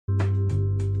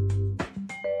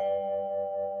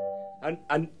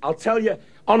And I'll tell you,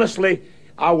 honestly,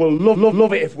 I will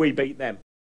love it if we beat them.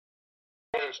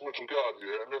 It's Little Guard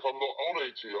here, and if I'm not on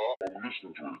ATR, I'm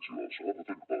listening to ATR, so have a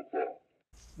think about that.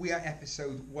 We are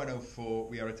episode 104.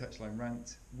 We are a Touchline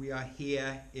Rant. We are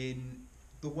here in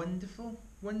the wonderful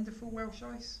Welsh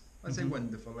Ice. I say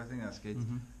wonderful, I think that's good.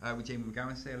 With Jamie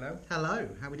McGowan. Say hello. Hello,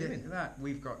 how are we doing? Look at that.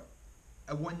 We've got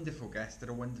a wonderful guest at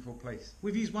a wonderful place.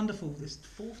 We've used wonderful this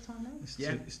fourth time now?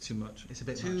 It's too much. It's a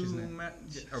bit much, isn't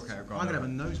it? Okay, I've got I'm going to have a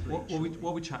nosebleed. What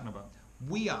are we chatting about?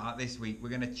 We are, this week, we're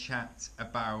going to chat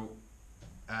about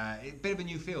a bit of a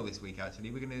new feel this week,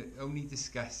 actually. We're going to only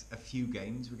discuss a few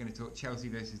games. We're going to talk Chelsea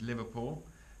versus Liverpool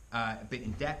a bit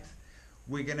in depth.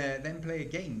 We're going to then play a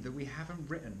game that we haven't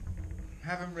written.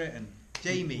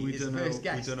 Jamie is the first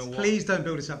guest. Please don't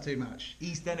build us up too much.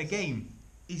 He's done a game.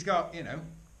 He's got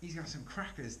some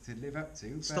crackers to live up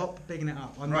to. Stop bigging it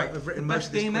up. I've written the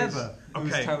best game ever.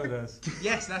 Okay. Tell it us.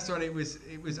 Yes, that's what it was.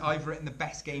 It was. I've written the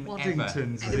best game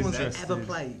Waddington's anyone's ever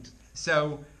played.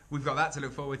 So we've got that to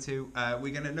look forward to.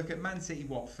 We're going to look at Man City,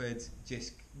 Watford,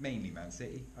 just mainly Man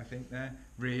City, I think there,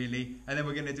 really. And then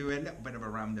we're going to do a little bit of a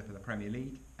roundup of the Premier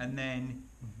League, and then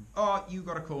you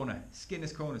got a corner.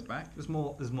 Skinner's Corner's back. There's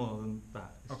more than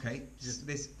that. Okay, just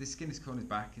this Skinner's Corner's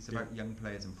back. It's about young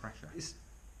players and pressure. It's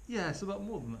about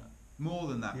more than that. More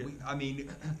than that. Yeah.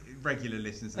 Regular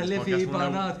listeners of this Olivier podcast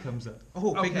Bernard comes up.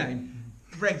 Oh, big name.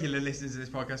 Regular listeners of this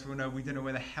podcast will know we don't know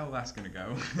where the hell that's going to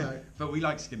go. No. But we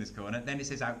like Skinner's Corner. Then it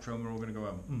says outro and we're all going to go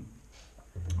home.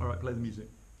 All right, play the music.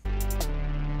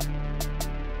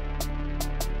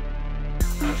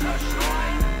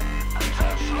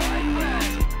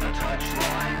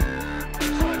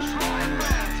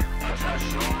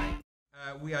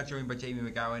 We are joined by Jamie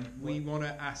McGowan. We want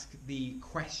to ask the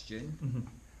question.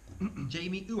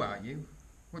 Jamie, who are you?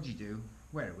 What do you do?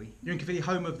 Where are we? You're in Caerphilly,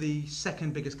 home of the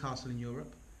second biggest castle in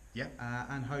Europe. Yeah.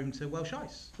 And home to Welsh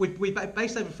Ice. We're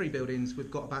based over 3 buildings.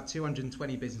 We've got about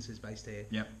 220 businesses based here.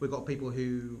 Yeah. We've got people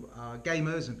who are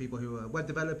gamers and people who are web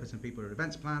developers and people who are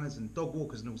events planners and dog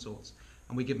walkers and all sorts.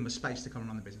 And we give them a space to come and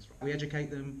run the business from. We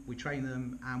educate them, we train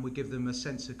them, and we give them a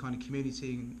sense of kind of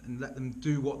community and let them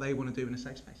do what they want to do in a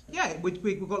safe space. Yeah,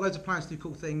 we've got loads of plans to do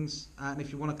cool things. And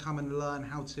if you want to come and learn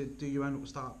how to do your own little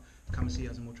startup, come and see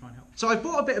us and we'll try and help. So I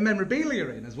bought a bit of memorabilia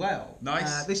in as well.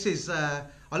 Nice. This is, I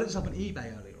looked this up on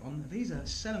eBay earlier on. These are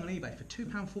selling on eBay for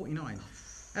 £2.49.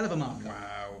 Hell of a markup.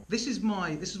 Wow. This is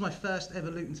my first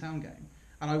ever Luton Town game.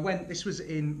 And this was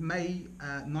in May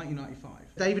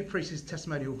 1995. David Priest's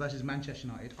testimonial versus Manchester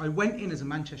United. I went in as a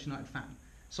Manchester United fan.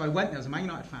 So I went there as a Man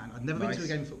United fan. I'd never been to a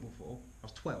game of football before. I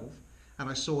was 12. And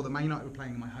I saw that Man United were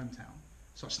playing in my hometown.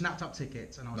 So I snapped up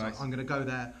tickets and I was like, I'm going to go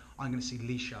there. I'm going to see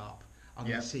Lee Sharp. I'm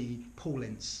going to see Paul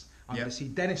Ince. I'm going to see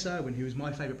Dennis Irwin, who was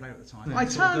my favourite player at the time. I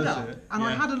turned up and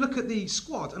I had a look at the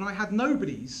squad and I had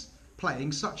nobodies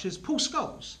playing, such as Paul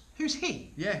Scholes. Who's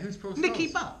he? Yeah, who's Paul Scholes? Nicky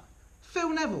Butt, Phil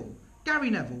Neville,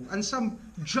 Gary Neville, and some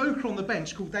joker on the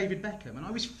bench called David Beckham. And I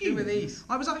was fuming. Who are these?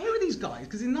 I was like, who are these guys?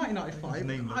 Because in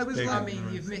 1995, I was like... I mean,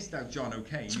 you've missed out John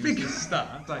O'Kane.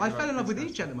 I fell in love with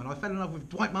these gentlemen. I fell in love with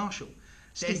Dwight Marshall,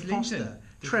 Steve Foster,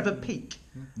 Trevor Peake.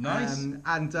 Nice.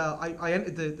 And I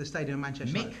entered the stadium in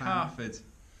Manchester. Mick Harford.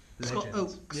 Scott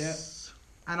Oakes. Yeah.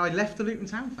 And I left the Luton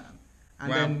Town fan.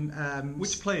 And then,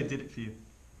 which player did it for you?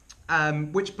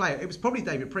 Which player? It was probably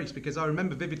David Priest, because I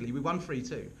remember vividly we won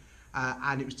 3-2.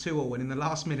 And it was 2-2, and in the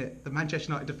last minute, the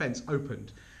Manchester United defence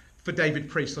opened for David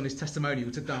Priest on his testimonial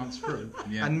to dance through.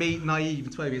 And me, naive,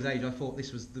 12 years age, I thought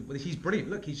he's brilliant.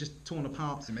 Look, he's just torn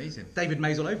apart. It's amazing. David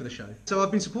May's all over the show. So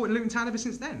I've been supporting Luton Town ever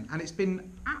since then, and it's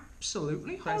been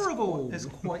absolutely horrible. There's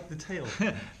quite the tale.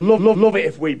 Love it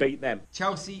if we beat them.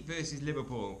 Chelsea versus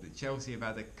Liverpool. Chelsea have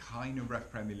had a kind of rough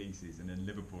Premier League season, and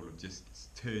Liverpool have just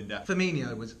turned up.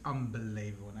 Firmino was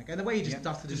unbelievable. And the way he just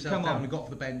dusted himself down and got off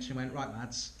the bench and went, right,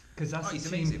 lads. Because that's the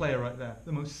team player right there.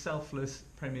 The most selfless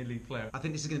Premier League player. I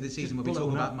think this is going to be the season where we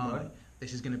talk about Mane. Right?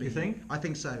 This is going to be... You think? I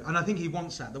think so. And I think he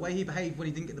wants that. The way he behaved when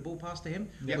he didn't get the ball passed to him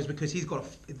was because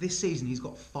this season he's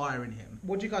got fire in him.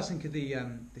 What do you guys think of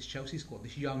this Chelsea squad,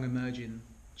 this young emerging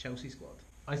Chelsea squad?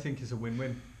 I think it's a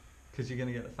win-win. Because you're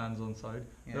going to get the fans on side.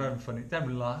 Yeah. They're having fun. They're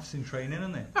having laughs in training,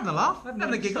 aren't they? Having a laugh. Having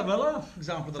a giggle. Having a laugh.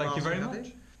 Example of the Thank last you very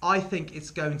much. I think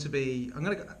it's going to be... I'm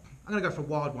going to go for a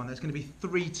wild one. There's going to be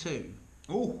 3-2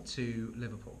 to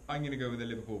Liverpool. I'm going to go with a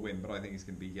Liverpool win, but I think it's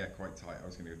going to be quite tight. I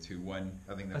was going to go 2-1.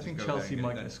 I think Chelsea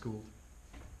might get schooled.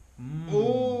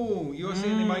 Oh, you're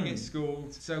saying they might get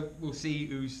schooled. So we'll see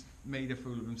who's made a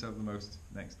fool of himself the most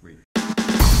next week.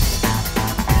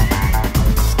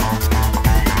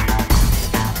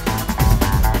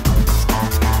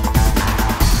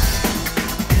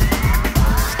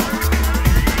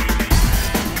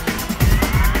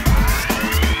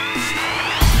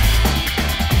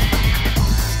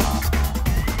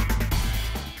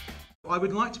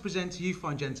 would like to present to you,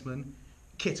 fine gentlemen,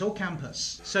 Kittle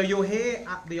Campus. So you're here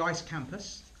at the Ice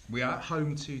Campus. We are.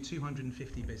 Home to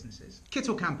 250 businesses.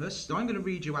 Kittle Campus, I'm going to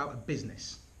read you out a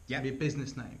business. Yeah. It'll be a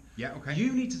business name. Yeah, okay.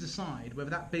 You need to decide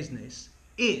whether that business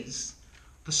is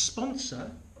the sponsor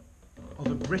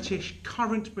of a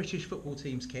current British football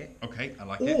team's kit. Okay, I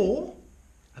like it. Or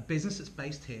a business that's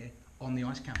based here on the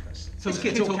Ice Campus. So it's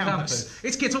Kittle Campus.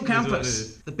 It's Kittle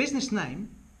Campus. The business name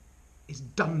is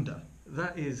Dunder.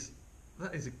 That is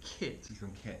a kit. He's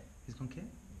gone kit. He's gone kit?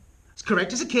 It's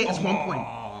correct, it's a kit, it's 1 point.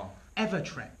 Oh.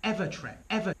 Evertrek.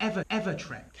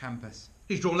 Campus.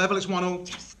 He's drawn level, it's 1-1.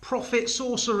 Yes. Profit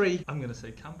Sorcery. I'm going to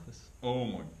say campus. Oh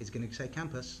my. He's going to say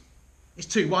campus. It's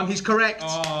 2-1, he's correct.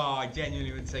 Oh, I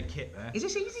genuinely would say kit there. Is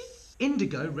this easy?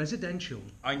 Indigo Residential.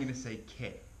 I'm going to say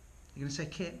kit. You're going to say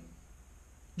kit?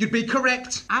 You'd be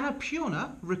correct.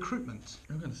 Annapurna Recruitment.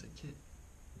 I'm going to say kit.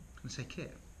 I'm going to say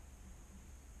kit.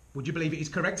 Would you believe it? He's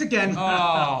correct again.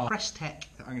 Oh. Press Tech.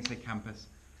 I'm going to say campus.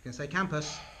 He's going to say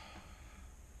campus.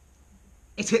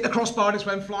 It's hit the crossbar and it's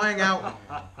went flying out.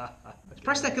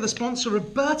 Press Tech are the sponsor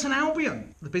of Burton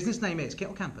Albion. The business name is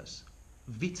Kittle Campus.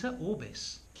 Vita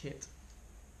Orbis. Kit.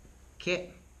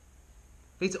 Kit.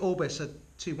 Vita Orbis are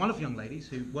two wonderful young ladies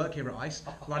who work here at ICE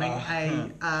running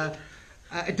a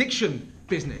addiction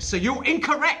business. So you're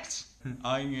incorrect.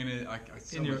 I'm going to...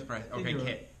 so much press. Okay,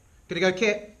 kit. Gonna go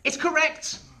kit. It's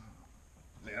correct.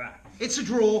 Look at that. It's a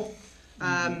draw.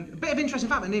 A bit of interesting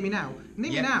fact, but near me now.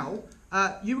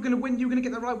 You were going to win. You were going to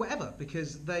get that right, whatever,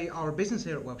 because they are a business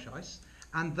here at Welsh Ice,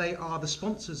 and they are the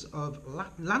sponsors of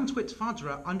Lantwit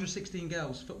Fadra Under 16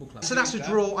 Girls Football Club. So that's a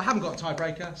draw. I haven't got a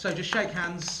tiebreaker, so just shake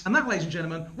hands. And that, ladies and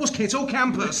gentlemen, was Kittle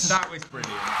Campus. That was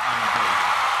brilliant.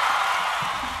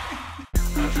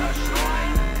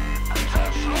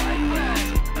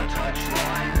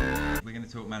 We're going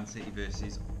to talk Man City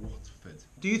versus Watford.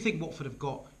 Do you think Watford have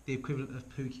got the equivalent of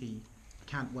Pookie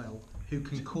Cantwell, who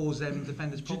can cause them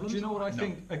defenders problems? Do you know what I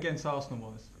think against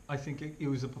Arsenal was? I think it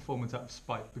was a performance out of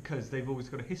spite, because they've always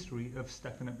got a history of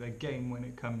stepping up their game when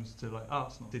it comes to like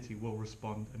Arsenal. City will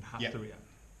respond and have to react.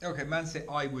 Okay, Man City.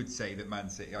 I would say that Man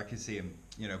City. I could see him,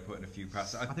 putting a few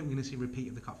passes. I think we're going to see a repeat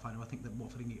of the cup final. I think that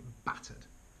Watford are going to get battered.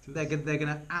 They're going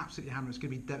to absolutely hammer.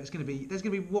 There's going to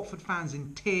be Watford fans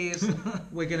in tears. Kids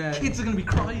are going to be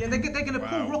crying. They're going to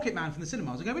pull Rocket Man from the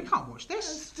cinemas and go, "We can't watch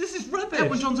this. This is rubbish."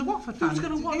 Elton John's a Watford fan. Who's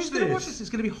going to watch this? Who's going to watch this? It's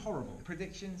going to be horrible.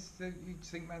 Predictions? Do you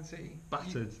think Man City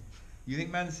battered? You think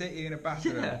Man City are going to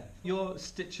batter them? You're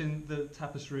stitching the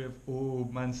tapestry of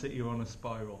Man City are on a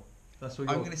spiral. That's what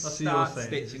I'm going to start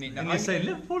stitching it now. And you're saying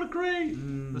Liverpool are great.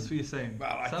 That's what you're saying.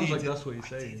 Well, Sounds like that's what you're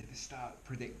saying. I did at the start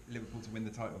predict Liverpool to win the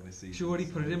title this season. You already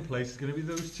put it in place. It's going to be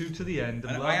those two to the end.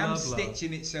 And I am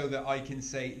stitching it so that I can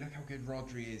say, look how good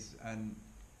Rodri is, and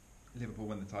Liverpool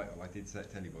won the title. I did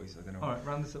tell you boys. I don't know. All right,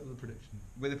 round this up with a prediction.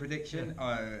 With a prediction,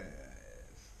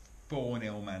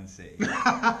 4-0 Man City.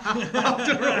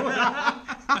 After all that.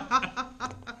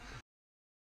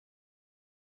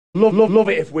 Love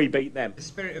it if we beat them. The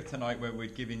spirit of tonight, where we're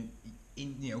giving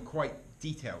quite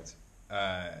detailed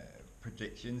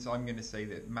predictions, I'm going to say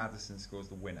that Maddison scores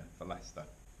the winner for Leicester.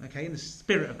 Okay, in the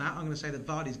spirit of that, I'm going to say that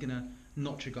Vardy's going to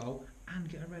notch a goal and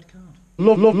get a red card.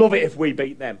 Love it if we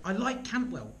beat them. I like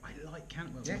Cantwell.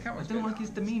 Yeah, I don't like his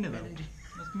demeanour though.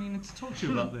 That's meaning to talk to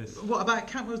you about this. What about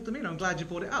Cantwell's demeanour? I'm glad you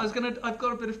brought it up. I've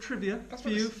got a bit of trivia for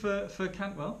you for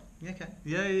Cantwell. Yeah, okay.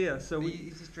 Yeah. So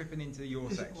is this dripping into your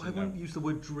section? I won't use the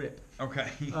word drip. Okay.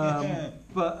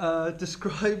 But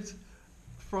described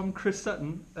from Chris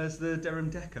Sutton as the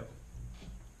Durham Deco.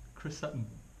 Chris Sutton.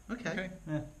 Okay.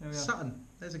 Yeah, there we are. Sutton.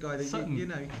 There's a guy that Sutton. you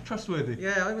know. Trustworthy.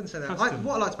 Yeah, I wouldn't say that.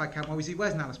 What I liked about Cantwell is he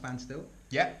wears an Alice band still.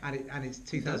 Yeah. And it's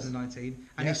 2019,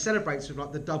 and he celebrates with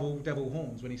like the double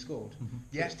horns when he scored.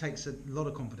 Yeah. Which takes a lot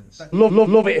of confidence.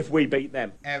 Love it if we beat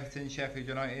them. Everton, Sheffield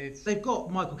United. They've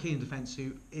got Michael Keane in defence,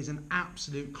 who is an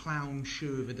absolute clown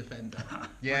shoe of a defender.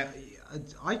 Yeah.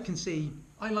 I can see.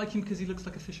 I like him because he looks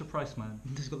like a Fisher-Price man.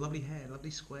 He's got lovely hair,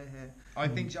 lovely square hair. I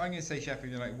think I'm going to say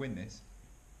Sheffield United win this.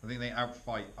 I think they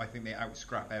outfight. I think they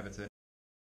outscrap Everton.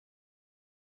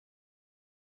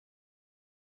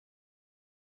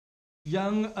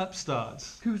 Young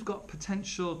upstarts. Who's got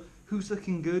potential? Who's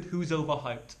looking good? Who's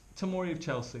overhyped? Tamori of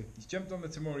Chelsea. He's jumped on the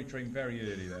Tamori train very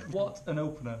early there. What an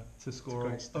opener to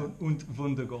score und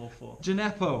Wunder goal for.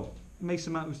 Gineppo.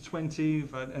 Mason Mount was 20,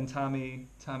 and Tammy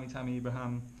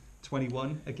Abraham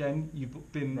 21. Again,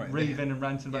 you've been raving and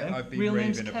ranting about him. I've been Real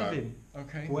name's raving Kevin. about.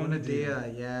 Okay.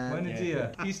 Buenadia, yeah.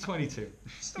 Buenadia. He's 22.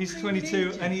 He's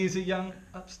 22, and he is a young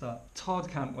upstart. Todd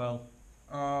Cantwell.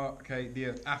 Okay,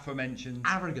 the aforementioned.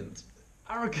 Arrogant.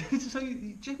 So,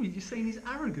 Jamie, you're saying he's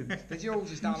arrogant? They're all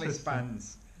just Alice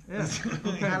fans. Yeah.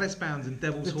 Palace bounds and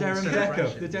Devil's The Horn Darren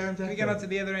celebrations. Deco. The Darren Can we get Deco. on to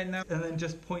the other end now? And then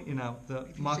just pointing out that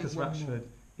If you Marcus say one more. Rashford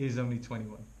is only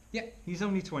 21. Yeah. He's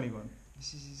only 21.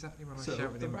 This is exactly what So, I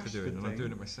shouted the him for Rashford doing, and I'm thing-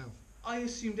 doing it myself. I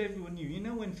assumed everyone knew. You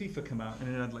know when FIFA came out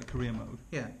and it had like career mode?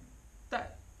 Yeah.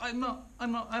 That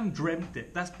I'm dreamt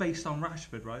it. That's based on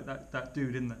Rashford, right? That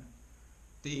dude in there.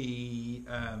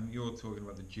 You're talking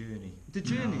about the journey. The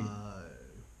journey. No.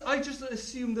 I just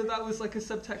assumed that was like a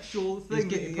subtextual thing. He's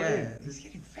getting, yeah. He's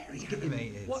getting very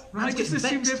animated. What? Ryan's I just getting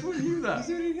assumed vexed. everyone knew that.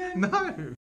 Doing it again?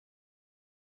 No.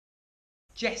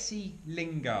 Jesse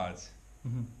Lingard.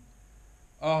 Mhm.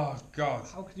 Oh God,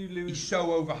 How could you he's lose? so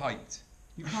overhyped.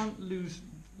 You can't lose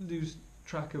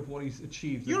track of what he's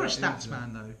achieved. at You're a that stats age,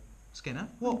 man, though, Skinner.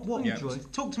 What? Yeah.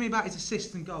 Talk to me about his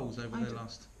assists and goals over I the d-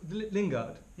 last.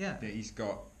 Lingard. Yeah. Yeah, he's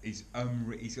got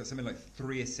something like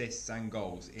 3 assists and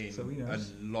goals in So he a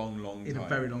knows. long In time. a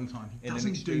very long time. He In an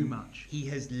doesn't do extreme- much. He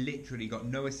has literally got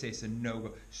no assists and no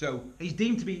goal. So He's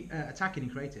deemed to be attacking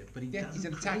and creative, but he yeah, doesn't. he's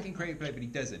an create attacking creative player, but he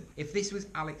doesn't. If this was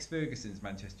Alex Ferguson's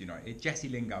Manchester United, Jesse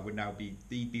Lingard would now be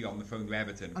on the phone to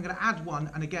Everton. I'm going to add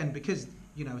one, and again, because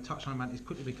Touchline Rant is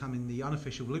quickly becoming the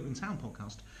unofficial Luton Town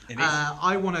podcast. It is.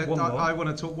 I want One more.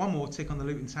 to talk one more tick on the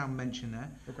Luton Town mention there.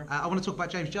 Okay. I want to talk about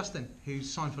James Justin, who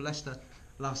signed for Leicester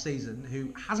last season,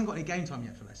 who hasn't got any game time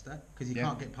yet for Leicester because he Yeah.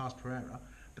 can't get past Pereira.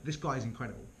 But this guy is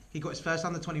incredible. He got his first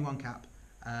under-21 cap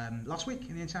last week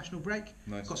in the international break.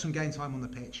 Nice. Got some game time on the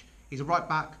pitch. He's a right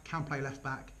back, can play left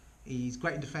back. He's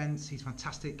great in defence. He's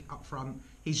fantastic up front.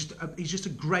 He's just a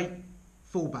great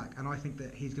fullback, and I think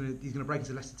that he's gonna break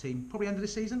into the Leicester team probably end of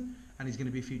this season, and he's going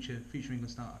to be a future England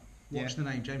starter. Watch the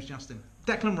name, James Justin.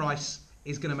 Declan Rice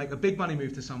is going to make a big money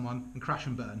move to someone and crash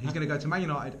and burn. He's going to go to Man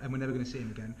United, and we're never going to see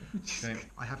him again. Same.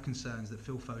 I have concerns that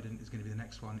Phil Foden is going to be the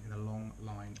next one in a long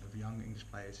line of young English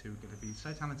players who are going to be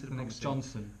so talented and Next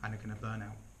promising, Johnson. and are going to burn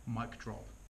out. Mic drop.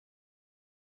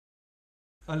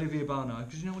 Olivier Barnard.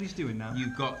 Because you know what he's doing now?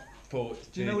 You've got Do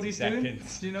you know what he's doing?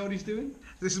 Do you know what he's doing?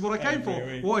 This is what I came for.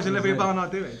 Every week. What is Olivier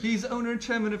Barnard doing? He's owner and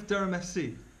chairman of Durham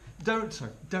FC.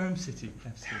 Durham City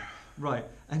FC. Right.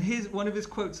 And one of his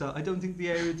quotes are, "I don't think the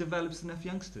area develops enough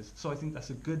youngsters." So I think that's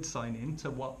a good sign in to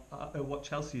what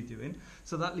Chelsea are doing.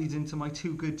 So that leads into my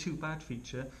too good, too bad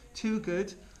feature. Too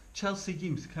good. Chelsea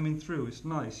youth coming through. It's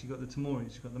nice. You got the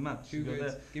Tomoris, you got the Mats. Too you got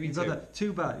good. Give me you got two. that.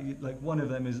 Too bad. Like one of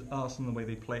them is Arsenal, the way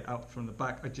they play out from the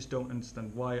back. I just don't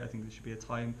understand why. I think there should be a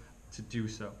time to do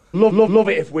so. Love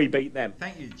it if we beat them.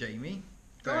 Thank you, Jamie,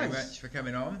 very Guys. much for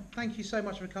coming on. Thank you so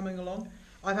much for coming along.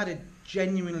 I've had a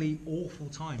genuinely awful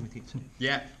time with you two.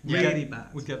 Yeah, Really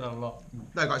bad. We get that a lot.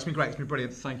 No, guys, it's been great. It's been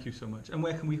brilliant. Thank you so much. And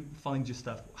where can we find your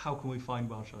stuff? How can we find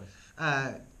Welsh Ice?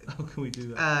 How can we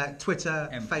do that? Twitter,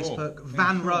 M4. Facebook,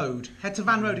 Van Road. Head to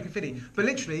Van Road in Confetti. But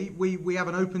literally, we have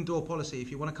an open door policy. If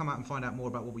you want to come out and find out more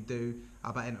about what we do,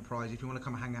 about Enterprise, if you want to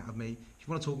come and hang out with me, if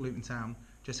you want to talk Luton Town,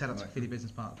 just head up to Confetti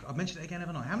Business Park. I've mentioned it again,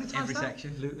 haven't I? How many times? Every now?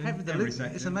 section. Luton. Every Every Luton.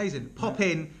 section. It's amazing. Pop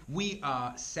in. We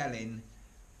are selling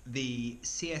the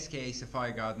CSKA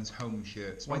Sapphire Gardens home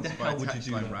shirt Why the sponsored by hell would you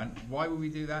do Touchline that? Rant. Why would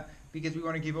we do that? Because we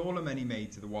want to give all the money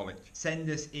made to the wallet. Send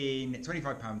us in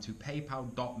 £25 to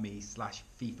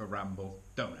paypal.me/FIFA Ramble.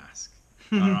 Don't ask.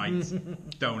 All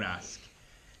right? Don't ask.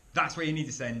 That's where you need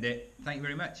to send it. Thank you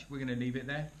very much. We're going to leave it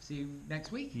there. See you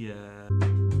next week. Yeah.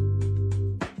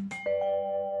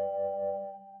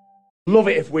 Love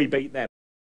it if we beat them.